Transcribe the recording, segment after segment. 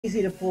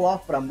easy to pull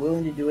off, but I'm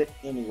willing to do it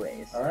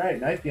anyways. All right,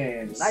 knife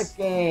games. Knife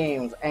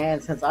games,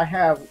 and since I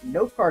have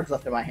no cards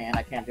left in my hand,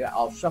 I can't do it.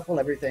 I'll shuffle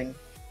everything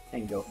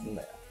and go from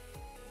there.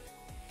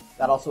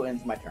 That also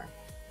ends my turn.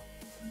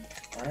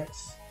 All right.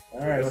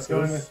 All right, let's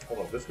go in with... Hold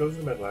on, this goes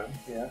to Midland.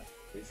 Yeah.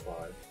 Please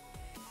slide.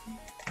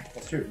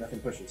 That's true, nothing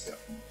pushes.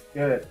 Yeah.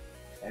 Good.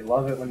 I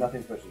love it when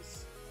nothing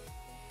pushes.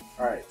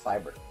 All right.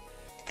 Cyber.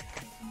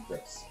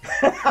 Gross.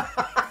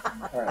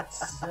 All right,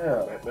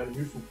 so... Then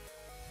Houston.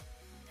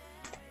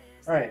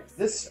 All right,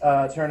 this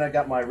turn I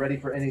got my Ready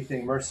for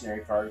Anything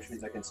Mercenary card, which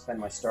means I can spend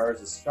my stars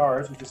as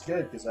scars, which is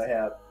good because I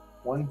have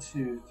 1,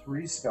 2,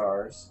 3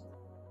 scars.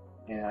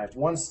 And I have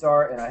 1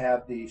 star, and I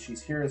have the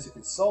She's Here as a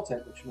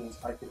Consultant, which means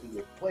I can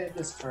either play it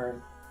this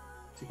turn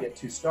to get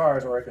 2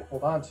 stars, or I can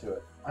hold on to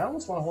it. I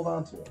almost want to hold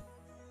on to it.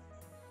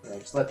 You know,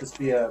 just let this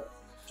be a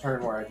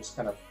turn where I just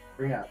kind of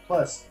bring out.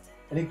 Plus,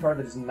 any card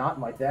that is not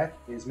in my deck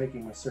is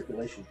making my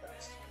circulation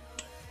fast.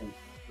 And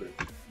for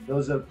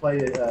those that play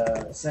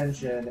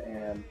Ascension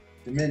and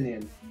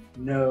Dominion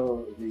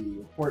know the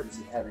importance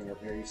of having a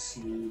very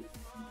smooth,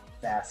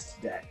 fast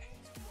deck.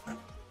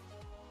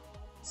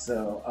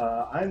 So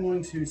I'm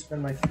going to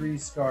spend my 3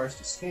 scars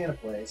to scan a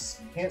place.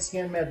 Can't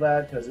scan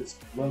Medlab because it's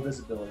low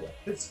visibility. I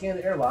could scan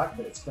the airlock,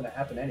 but it's going to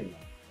happen anyway.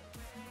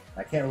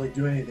 I can't really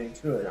do anything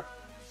to it.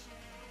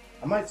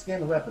 I might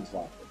scan the weapons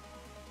locker.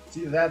 It's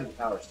either that or the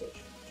power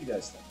station. What do you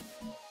guys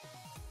think?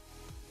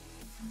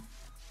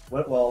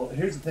 Well,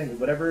 here's the thing.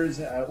 Whatever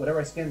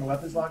I scan in the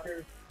weapons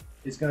locker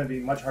is going to be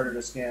much harder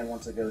to scan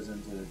once it goes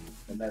into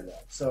the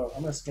Medlab. So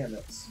I'm going to scan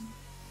this.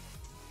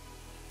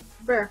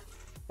 Fair.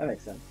 That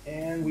makes sense.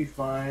 And we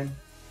find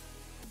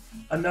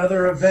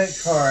another event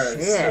card.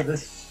 Shit.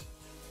 So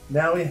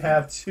now we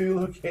have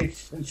 2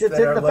 locations Shit's that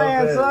hit are the low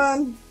fan, vis.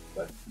 son.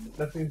 But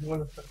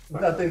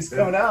nothing's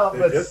coming out,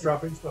 They're but just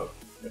dropping smoke.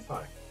 It's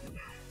fine.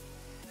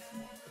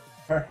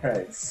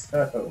 Alright,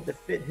 so... The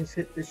fit has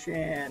hit the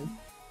shan.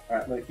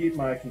 Alright, I'm going to keep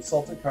my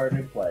consultant card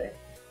in play.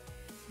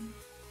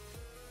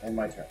 And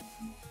my turn.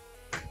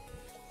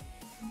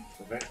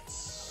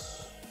 Events.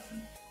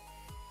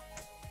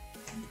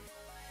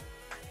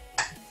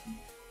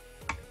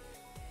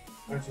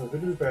 Alright, so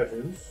good news, bad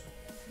news.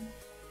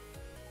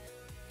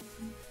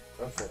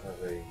 I also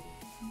have a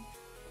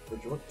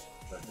Vigilant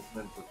that is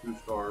meant for 2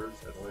 stars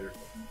at a later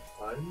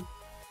time.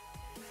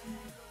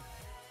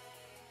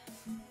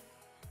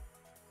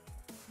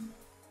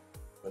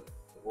 But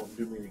it won't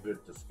do me any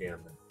good to scan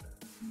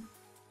them.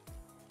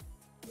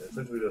 It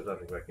essentially does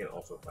nothing, but I can't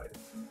also fight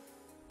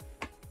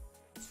it.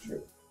 It's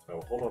true.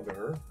 So hold on to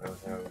her. I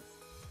have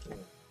 1,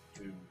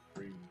 2,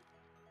 3,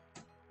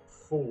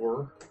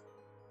 4.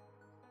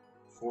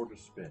 4 to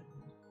spin.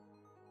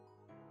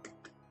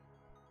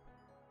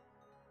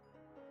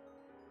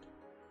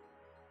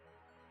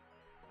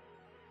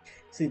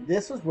 See,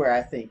 this is where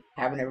I think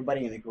having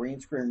everybody in a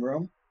green screen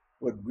room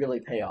would really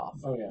pay off.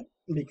 Oh, yeah.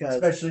 Because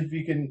Especially if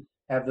you can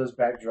have those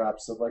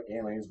backdrops of like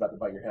aliens about to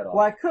bite your head off.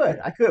 well, I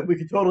could. We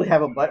could totally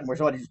have a button where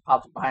somebody just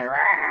pops up behind.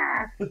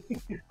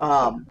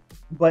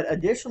 But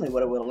additionally,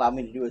 what it would allow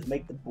me to do is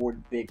make the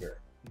board bigger,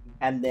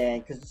 and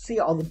then because see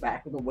all the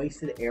back of the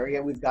wasted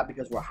area we've got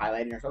because we're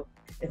highlighting ourselves.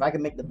 If I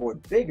can make the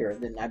board bigger,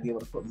 then I'd be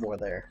able to put more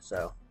there.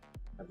 So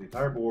Have the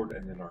entire board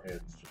and then our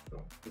heads just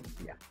going.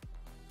 yeah.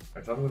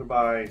 Alright, so I'm going to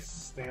buy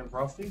Stan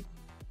Frosty.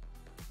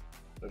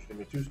 That's going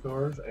to be 2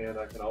 stars, and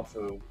I can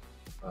also,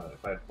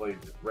 if I had played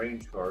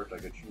range cards, I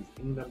could choose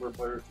any number of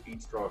players to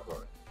each draw a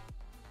card.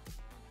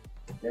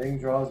 Getting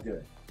draw is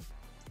good.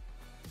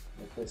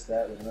 Replace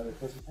that with another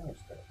closing counter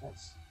spell.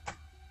 Nice.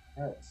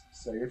 Alright,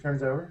 so your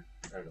turn's over.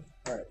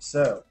 Alright,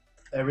 so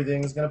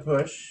everything's going to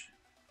push.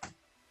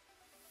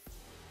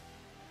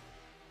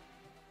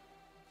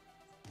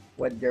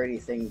 What dirty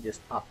thing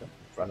just popped up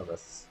in front of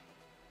us?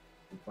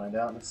 We'll find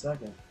out in a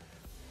second.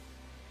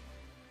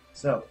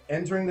 So,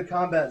 entering the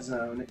combat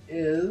zone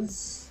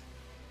is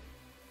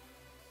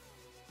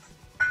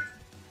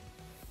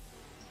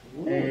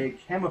a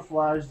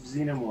camouflaged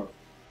xenomorph.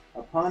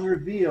 Upon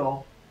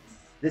reveal,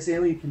 this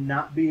alien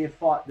cannot be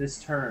fought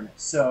this turn.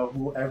 So,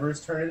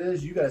 whoever's turn it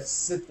is, you guys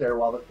sit there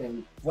while the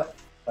thing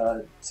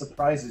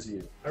surprises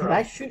you. Can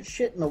I shoot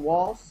shit in the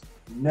walls?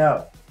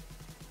 No.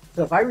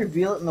 So if I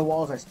reveal it in the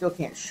walls, I still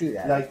can't shoot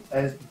at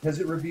it.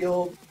 Because it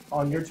revealed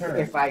on your turn.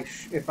 If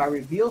I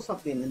reveal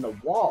something in the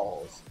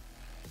walls,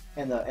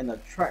 and the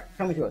truck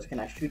coming to us, can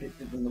I shoot it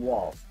in the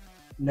walls?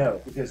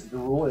 No, because the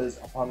rule is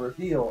upon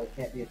reveal, it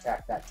can't be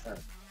attacked that turn.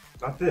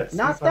 Not this.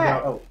 Not This time that.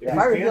 out. Oh, If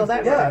I reveal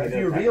that, Yeah, then if it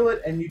you attacks. reveal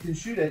it and you can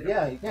shoot it,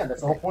 yeah, you can.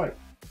 That's the whole point.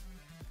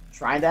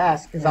 Trying to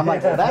ask because I'm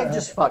like, well, that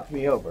just fucked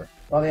me over.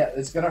 Well, yeah,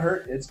 it's gonna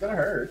hurt. It's gonna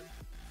hurt.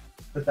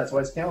 But that's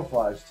why it's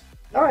camouflaged.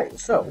 All right, It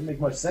so wouldn't make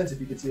much sense if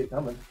you could see it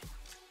coming.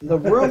 the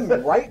room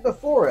right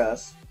before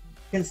us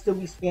can still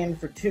be scanned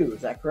for 2.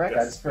 Is that correct?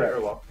 Yes, That's correct.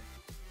 airlock.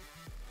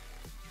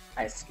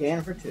 I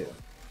scan for 2.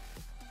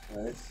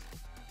 All right.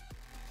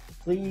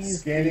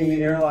 Please. Scanning be-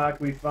 the airlock,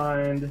 we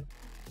find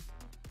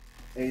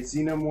a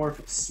xenomorph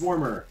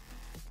swarmer.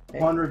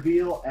 Upon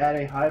reveal, add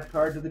a hive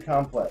card to the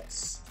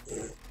complex,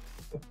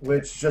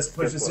 which just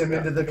pushes him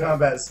into the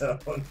combat zone.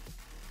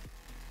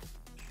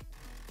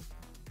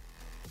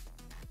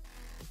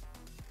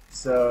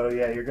 So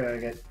yeah, you're gonna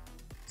get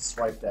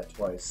swiped at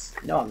twice.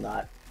 No, I'm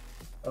not.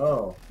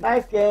 Oh,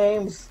 Knife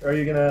games. are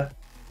you gonna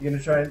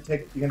try and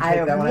take? You gonna I take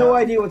have that one no out?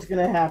 idea what's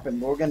gonna happen,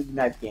 but we're gonna do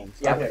knife games.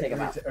 Yeah, we'll take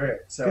them out. All right,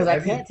 so 'Cause I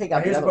have you- can't take out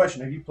the Here's a other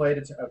question: have you played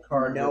a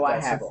card? No, with I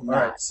that have symbol? not.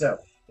 All right, so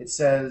it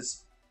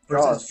says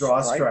Draw versus draw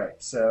a strike. strike.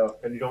 So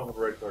And you don't have a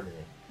red card in your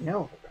hand.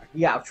 No.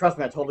 Yeah, trust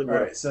me, I totally all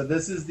would. right, so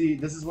this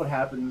is what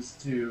happens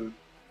to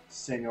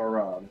Senor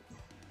Ron.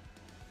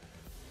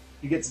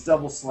 He gets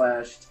double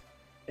slashed,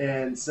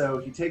 and so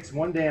he takes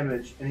 1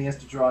 damage, and he has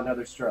to draw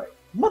another strike.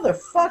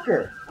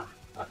 Motherfucker!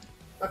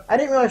 I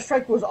didn't realize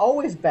strike was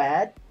always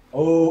bad.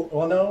 Oh,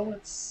 well, no,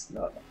 it's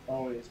not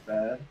always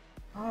bad.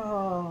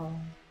 Oh.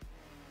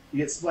 You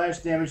get splash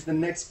damage. The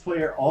next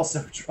player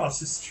also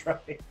draws a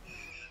strike.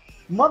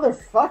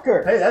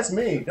 Motherfucker! Hey, that's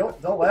me.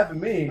 Don't laugh at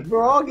me.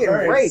 We're all getting All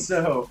right, raped.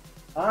 so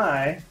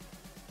I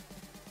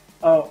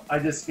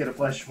just get a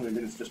flesh wound,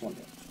 and it's just 1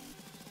 damage.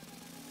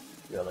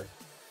 Really?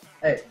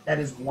 Hey, that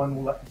is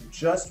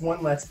just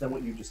one less than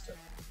what you just took.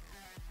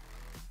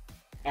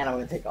 And I'm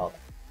gonna take all that.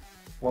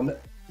 Well,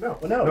 No,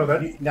 no.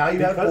 that's, Now you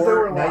have because they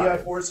were 4. Now you have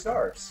alive. 4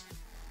 scars.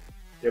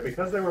 Yeah,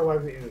 because they were alive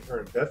at the end of the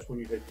turn, that's when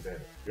you take the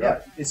damage. You're Yeah,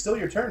 right. it's still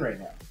your turn right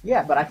now.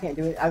 Yeah, but I can't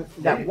do it.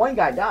 That you- one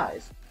guy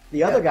dies.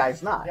 The other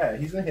guy's not. Yeah,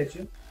 he's gonna hit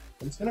you.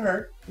 And it's gonna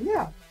hurt.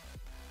 Yeah.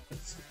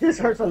 This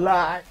hurts a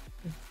lot.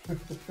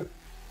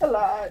 A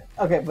lot.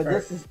 Okay, but All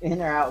this is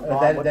in or out.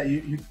 Gone. that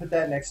you put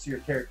that next to your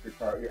character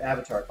card, your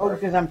avatar Oh, card.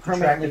 because I'm to track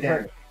the permanently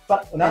damage. hurt.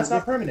 But Well, no, it's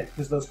not permanent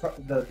because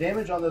the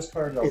damage on those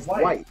cards are it's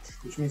white, white.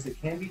 which means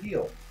it can be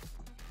healed.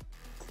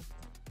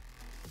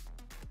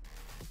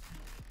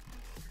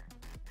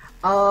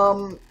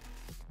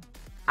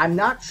 I'm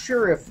not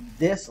sure if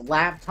this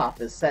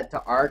laptop is set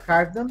to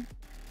archive them.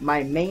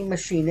 My main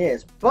machine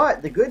is,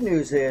 but the good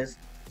news is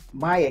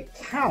my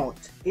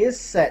account is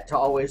set to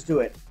always do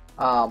it.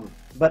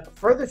 But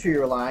further to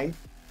your line,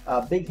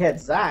 Big Head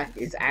Zach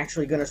is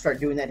actually going to start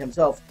doing that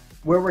himself,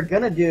 where we're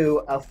going to do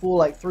a full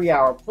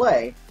 3-hour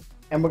play,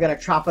 and we're going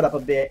to chop it up a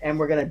bit, and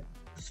we're going to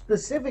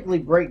specifically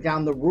break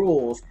down the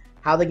rules,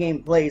 how the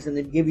game plays, and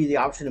then give you the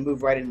option to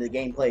move right into the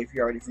gameplay if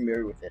you're already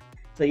familiar with it.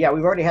 So yeah,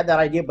 we've already had that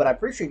idea, but I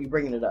appreciate you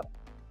bringing it up.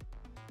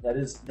 That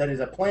is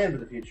a plan for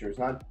the future. It's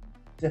not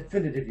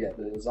definitive yet,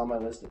 but it was on my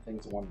list of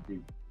things I want to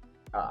do.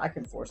 I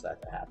can force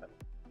that to happen.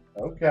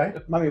 Okay.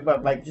 I mean,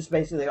 but just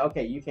basically,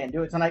 okay, you can't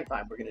do it tonight,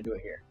 fine, we're going to do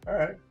it here. All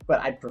right. But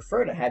I'd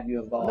prefer to have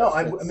you involved. No,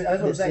 I mean,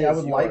 that's what I'm saying. I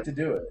would like to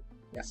do it.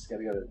 Yeah. Just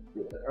gotta go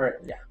do it. All right.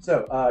 Yeah.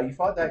 So you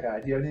fought that guy.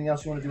 Do you have anything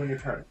else you want to do in your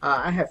turn?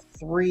 I have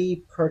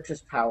 3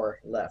 purchase power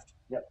left.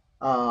 Yep.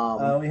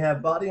 Um, We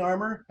have body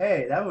armor.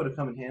 Hey, that would have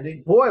come in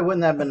handy. boy,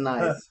 wouldn't that have been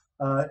nice.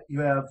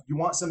 You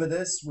want some of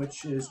this,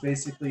 which is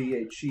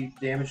basically a cheap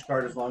damage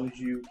card as long as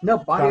you. No,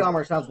 body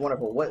armor sounds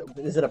wonderful. What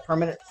is it? A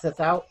permanent sits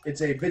out?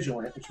 It's a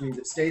vigilant, which means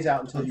it stays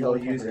out until you Until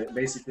want it to use can- it. It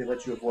basically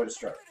lets you avoid a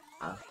strike.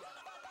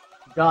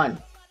 Done.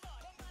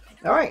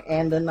 All right,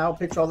 and then I'll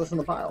pitch all this in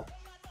the pile.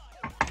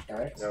 All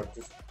right. Now,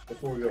 just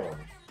before we go on,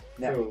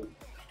 Now, so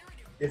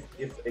if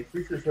a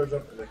creature shows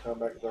up in the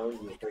combat zone,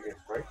 you will take a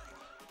strike.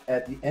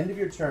 at the end of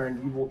your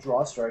turn, you will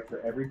draw a strike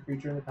for every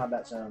creature in the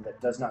combat zone that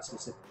does not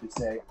specifically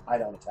say "I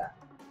don't attack."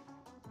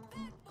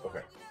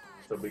 Okay.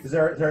 So Because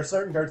there are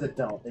certain cards that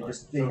don't.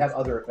 They have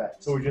other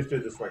effects. So we just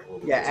did the strike a little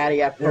bit. Yeah,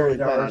 Addy, I totally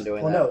There plan are- on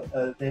doing well,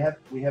 that. no,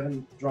 we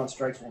haven't drawn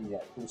strikes for him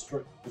yet.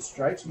 The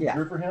strikes we Yeah.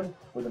 drew for him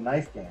were the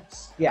knife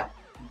games.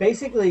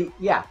 Basically,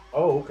 yeah,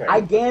 Oh, okay. I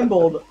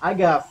gambled, I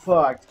got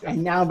fucked,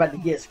 and now I'm about to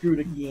get screwed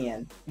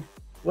again.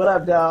 What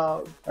up,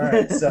 dog? All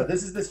right, so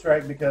this is the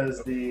strike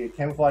because the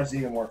camouflage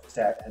xenomorph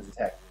has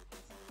attacked.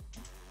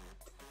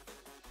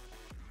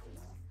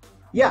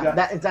 Yeah,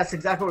 that's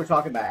exactly what we're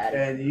talking about, Addy.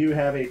 And you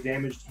have a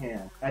damaged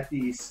hand. At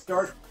the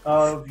start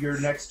of your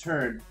next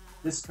turn,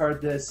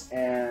 discard this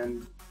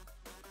and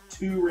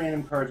 2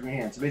 random cards in your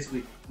hand. So basically,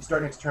 you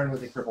start next turn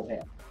with a crippled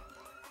hand.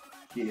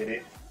 Get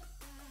it?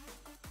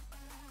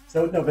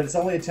 So no, but it's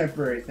only a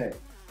temporary thing.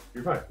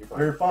 You're fine. You're fine.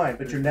 You're fine,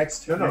 but your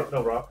next no,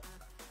 Rob.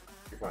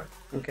 You're fine.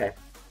 Okay.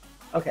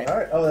 Okay. All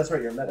right. Oh, that's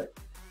right. You're a medic.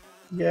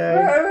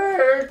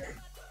 Yeah.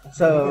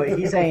 So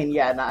he's saying,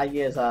 yeah, the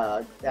idea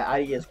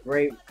is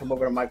great. Come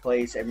over to my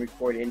place and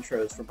record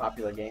intros for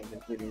popular games,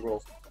 including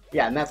rules.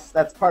 Yeah, and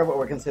that's part of what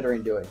we're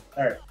considering doing.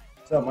 All right.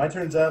 So my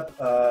turn's up.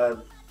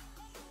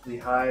 The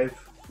hive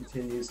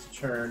continues to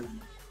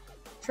churn.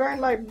 Churn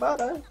like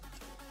butter.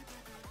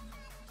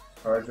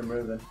 Cards are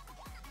moving.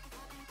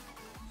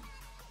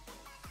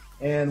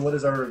 And what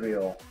is our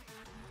reveal?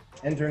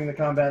 Entering the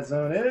combat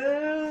zone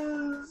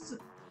is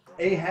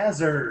a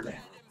hazard.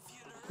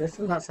 This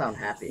does not sound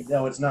happy.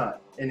 No, it's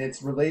not. And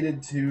it's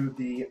related to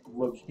the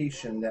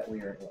location that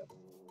we are in.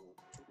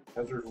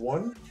 Hazard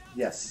 1.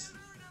 Yes.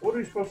 What are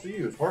you supposed to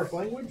use? Harsh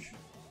language?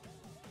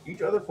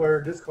 Each other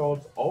player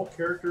discards all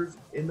characters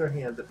in their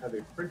hand that have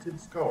a printed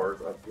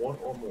scars of 1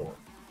 or more.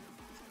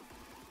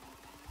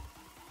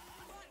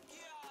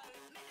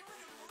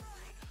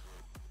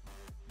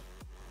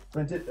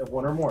 Printed of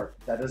 1 or more.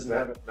 That Is doesn't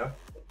have that it. enough?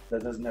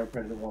 That doesn't have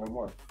printed of 1 or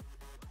more.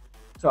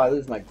 So I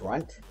lose my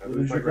grunt. I You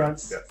lose my your grant.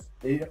 grunts.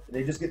 Yes.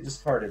 They just get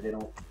discarded. They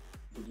don't.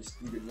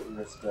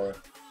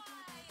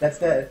 That's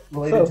that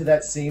related to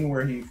that scene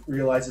where he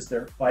realizes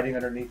they're fighting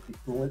underneath the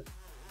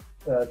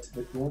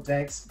coolant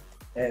tanks,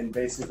 and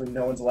basically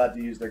no one's allowed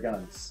to use their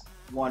guns.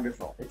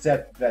 Wonderful.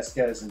 Except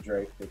Vasquez and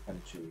Drake, they kind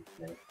of cheat.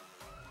 They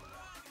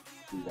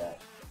do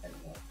that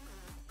anyway.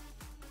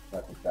 I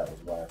think that was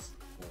last.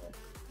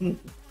 Anyway.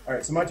 All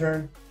right, so my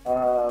turn.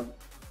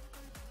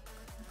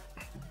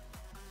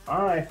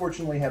 I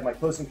fortunately have my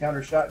close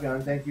encounter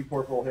shotgun. Thank you,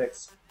 Corporal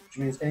Hicks. Which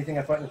means anything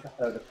I fight in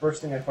the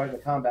first thing I fight in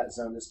the combat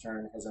zone this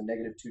turn has a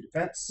 -2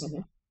 defense.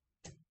 Mm-hmm.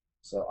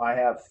 So I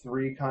have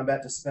 3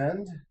 combat to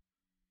spend.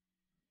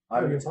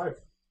 I'm against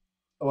 5.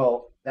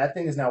 Well, that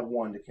thing is now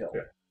 1 to kill.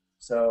 Yeah.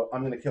 So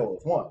I'm going to kill it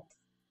with 1.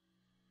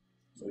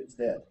 So it's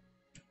dead.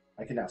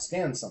 I can now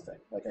scan something.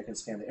 Like I can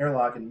scan the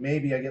airlock and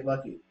maybe I get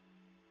lucky.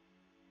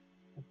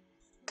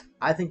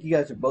 I think you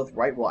guys are both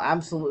right. We'll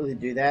absolutely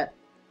do that.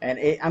 And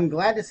I'm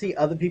glad to see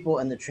other people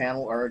in the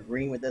channel are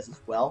agreeing with this as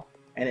well.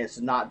 And it's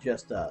not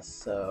just us.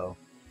 So,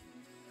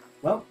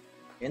 well,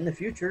 in the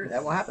future,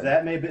 that will happen.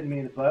 That may have bitten me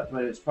in the butt,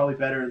 but it's probably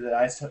better that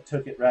I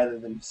took it rather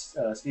than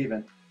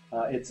Steven.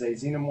 It's a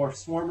Xenomorph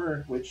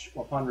Swarmer, which,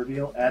 upon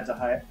reveal, adds a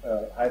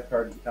hive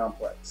card to the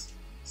complex.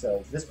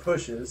 So this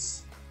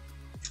pushes.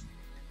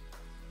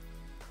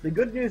 The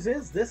good news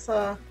is this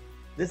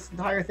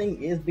entire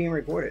thing is being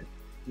recorded.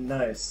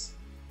 Nice.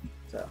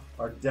 So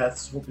our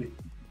deaths will be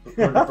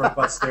recorded for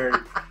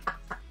posterity.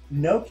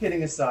 No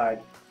kidding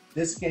aside,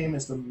 this game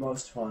is the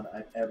most fun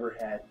I've ever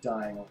had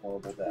dying a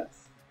horrible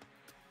death.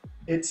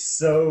 It's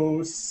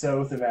so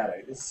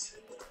thematic.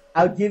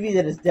 I'll give you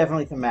that it's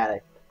definitely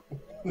thematic.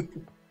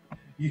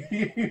 You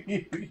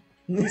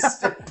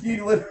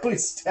literally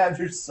stabbed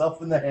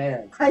yourself in the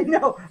hand. I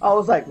know. I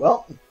was like,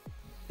 well,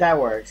 that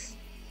works.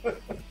 All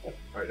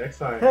right, next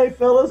time. Hey,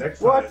 fellas,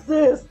 watch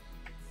this.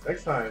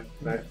 Next time,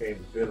 Smash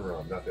Game's been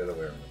wrong, not the other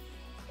way around.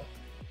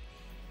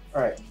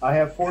 All right, I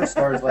have 4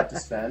 stars left to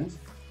spend.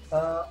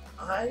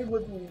 I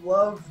would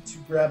love to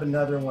grab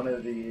another one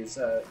of these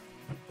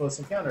close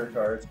encounter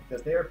cards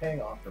because they are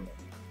paying off for me.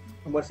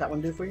 And what's that one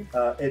do for you?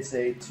 It's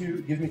a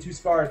 2, gives me 2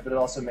 scars, but it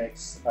also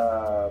makes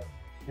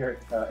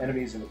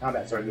enemies in the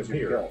combat zone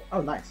easier to kill.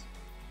 Oh, nice.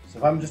 So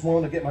if I'm just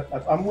willing to get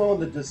if I'm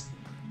willing to just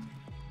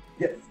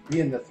be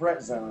in the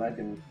threat zone, I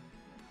can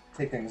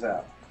take things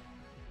out.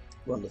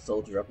 Willing to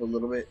soldier up a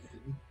little bit.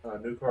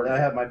 New card. And I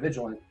have my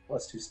vigilant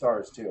plus 2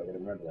 stars too. I gotta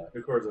remember that.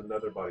 New card's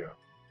another body armor.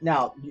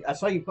 Now, I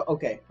saw you put,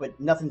 okay, but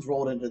nothing's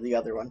rolled into the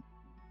other one.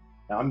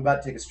 Now I'm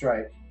about to take a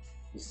strike.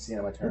 Just to see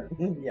on my turn.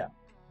 Yeah.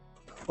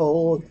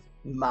 Hold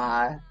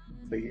my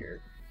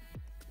beer.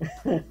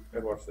 And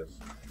watch this.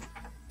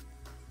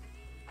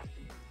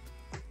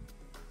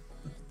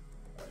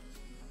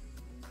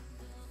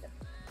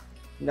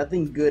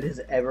 Nothing good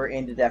has ever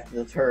ended after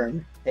the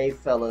turn. Hey,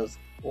 fellas,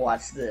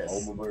 watch this.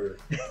 Oh, my bird.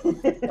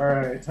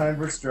 Alright, time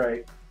for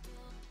strike.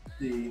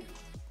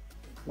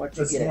 What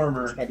the you get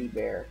Swarmer. a teddy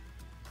bear.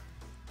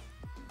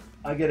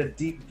 I get a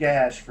deep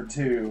gash for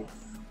 2.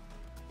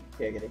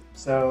 Giggity.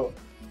 So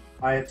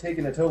I have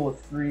taken a total of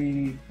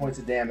 3 points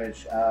of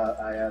damage.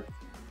 I have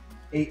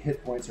 8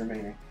 hit points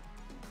remaining.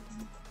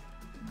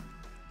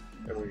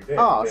 And when you're dead,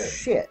 Oh, you're dead.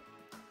 shit.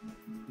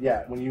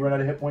 Yeah, when you run out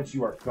of hit points,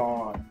 you are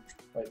gone.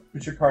 Like,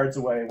 put your cards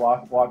away,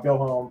 walk, go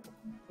home,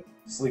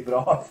 sleep it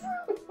off.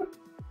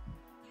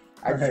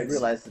 I just Alright,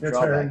 realized the your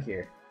drawback turn.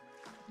 here.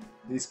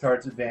 These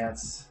cards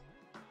advance.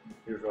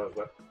 Here's what I was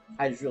left.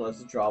 I just realized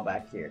the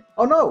drawback here.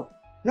 Oh, no!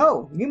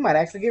 No! You might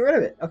actually get rid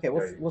of it. Okay,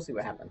 we'll see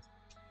what happens.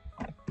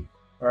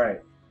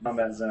 Alright,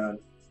 combat zone.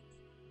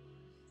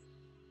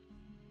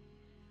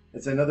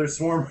 It's another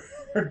swarmer.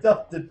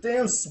 the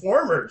damn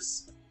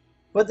swarmers!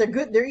 But they're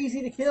good. They're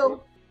easy to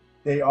kill.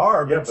 They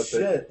are, Yeah, but but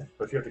shit.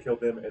 But you have to kill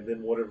them and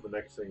then whatever the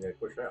next thing they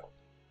push out.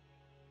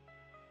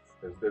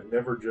 There's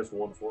never just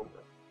one former.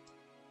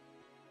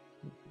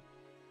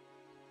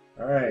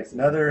 Alright,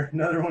 another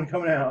one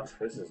coming out.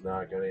 This is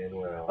not going to end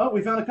well. Oh,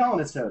 we found a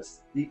colonist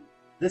host.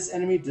 This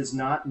enemy does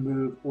not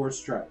move or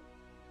strike.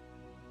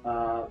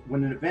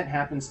 When an event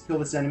happens, kill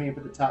this enemy and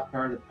put the top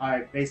card of the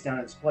pie face down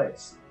in its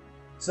place.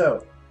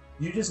 So,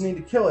 you just need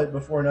to kill it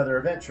before another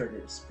event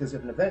triggers. Because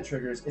if an event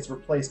triggers, it's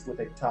replaced with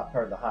a top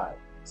card of the hive.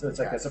 So it's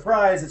like a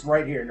surprise, it's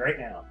right here and right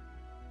now.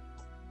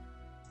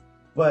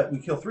 But we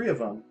kill 3 of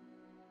them,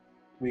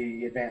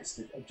 we advance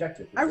the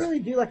objective. I really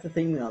do like the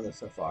theming on this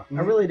so far. Mm-hmm.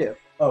 I really do.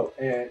 Oh,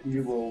 and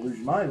you will lose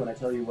your mind when I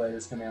tell you what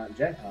is coming out in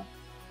Gen Con.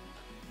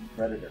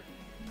 Predator.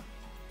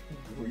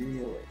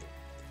 Really?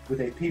 With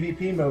a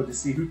PvP mode to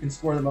see who can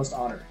score the most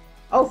honor.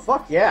 Oh,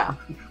 fuck yeah.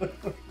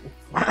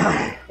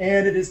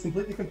 And it is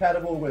completely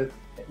compatible with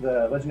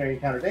the Legendary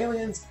Encountered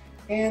Aliens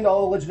and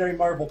all Legendary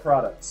Marvel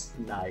products.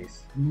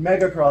 Nice.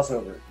 Mega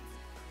crossover.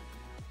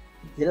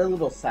 Get a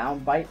little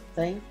sound bite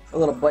thing? A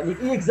little button.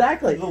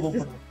 Exactly. Little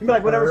Just, you'd be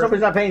like, whenever bird.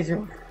 somebody's not paying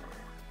you.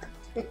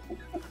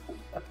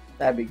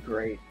 That'd be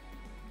great.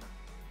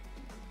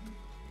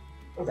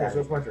 Okay, so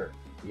it's my turn.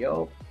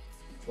 Yo.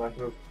 It's not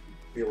going to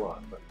be a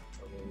lot, but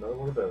I'm another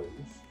one of those.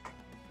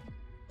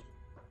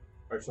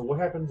 Alright, so what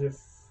happens if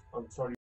I'm sorry.